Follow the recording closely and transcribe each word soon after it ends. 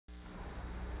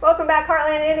Welcome back,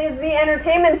 Heartland. It is the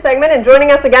entertainment segment, and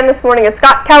joining us again this morning is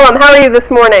Scott Kellum. How are you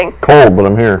this morning? Cold, but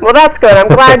I'm here. Well, that's good. I'm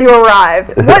glad you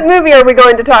arrived. What movie are we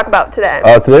going to talk about today?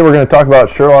 Today we're going to talk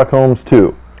about Sherlock Holmes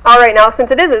 2. All right, now,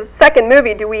 since it is his second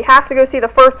movie, do we have to go see the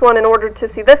first one in order to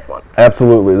see this one?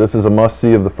 Absolutely. This is a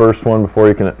must-see of the first one before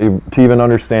you can to even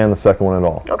understand the second one at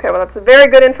all. Okay, well, that's very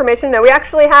good information. Now, we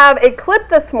actually have a clip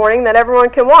this morning that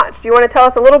everyone can watch. Do you want to tell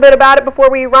us a little bit about it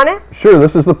before we run it? Sure.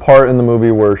 This is the part in the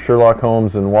movie where Sherlock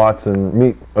Holmes and Watson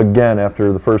meet again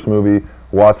after the first movie.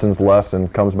 Watson's left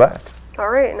and comes back.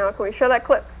 All right, now can we show that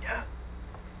clip? Yeah.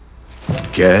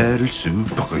 Quelle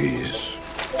surprise.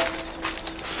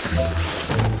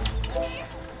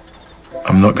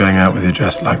 I'm not going out with you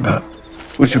dressed like that.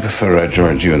 Would you prefer I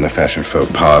joined you in the fashion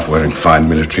faux pas of wearing fine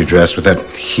military dress with that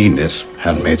heinous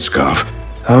handmade scarf?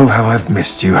 Oh, how I've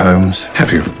missed you, Holmes.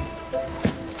 Have you?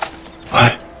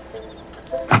 Why?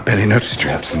 I barely noticed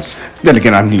your absence. Then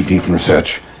again, I'm knee-deep in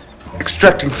research.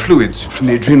 Extracting fluids from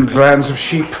the adrenal glands of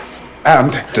sheep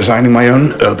and designing my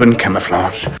own urban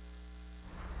camouflage.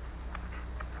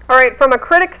 All right, from a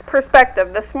critic's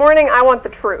perspective, this morning I want the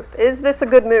truth. Is this a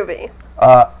good movie?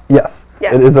 Yes.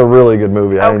 Yes. It is a really good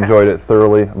movie. I Okay. enjoyed it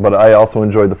thoroughly, but I also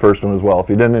enjoyed the first one as well. If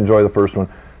you didn't enjoy the first one,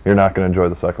 you're not going to enjoy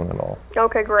the second one at all.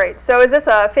 Okay, great. So is this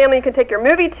a family you can take your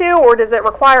movie to, or does it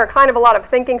require kind of a lot of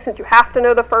thinking since you have to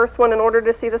know the first one in order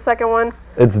to see the second one?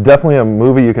 It's definitely a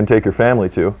movie you can take your family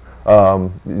to.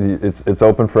 It's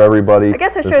open for everybody. I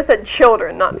guess I should have said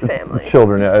children, not family.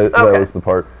 Children, yeah, that Okay. was the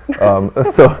part.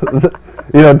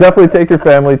 Definitely take your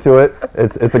family to it.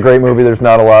 It's a great movie. There's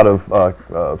not a lot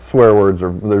of swear words,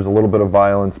 or there's a little bit of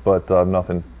violence, but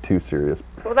nothing too serious.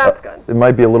 Well, that's good. It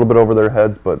might be a little bit over their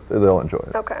heads, but they'll enjoy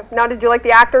it. Okay. Now, did you like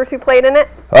the actors who played in it?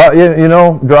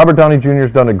 Robert Downey Jr.'s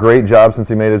done a great job since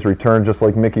he made his return, just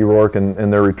like Mickey Rourke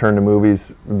and their return to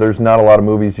movies. There's not a lot of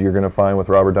movies you're going to find with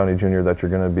Robert Downey Jr. that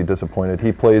you're going to be disappointed.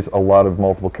 He plays a lot of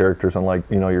multiple characters, unlike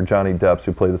your Johnny Depps,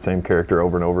 who play the same character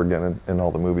over and over again in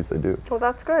all the movies they do. Well,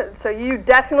 that's good. So you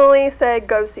definitely say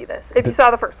go see this if you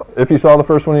saw the first one. If you saw the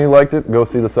first one and you liked it, go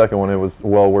see the second one. It was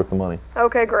well worth the money.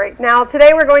 Okay, great. Now,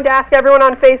 today we're going to ask everyone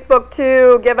on Facebook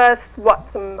to give us,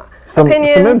 some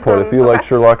opinions? Some input. If you like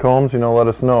Sherlock Holmes, let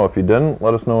us know. If you didn't,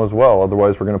 let us know as well.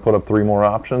 Otherwise, we're going to put up 3 more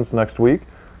options next week.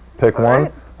 Pick one.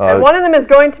 Right. And one of them is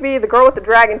going to be the girl with the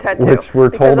dragon tattoo. Which we're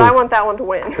told I want that one to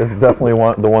win. It's definitely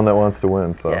the one that wants to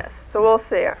win. So. Yes, so we'll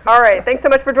see. All right, thanks so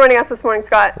much for joining us this morning,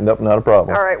 Scott. Nope, not a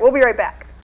problem. All right, we'll be right back.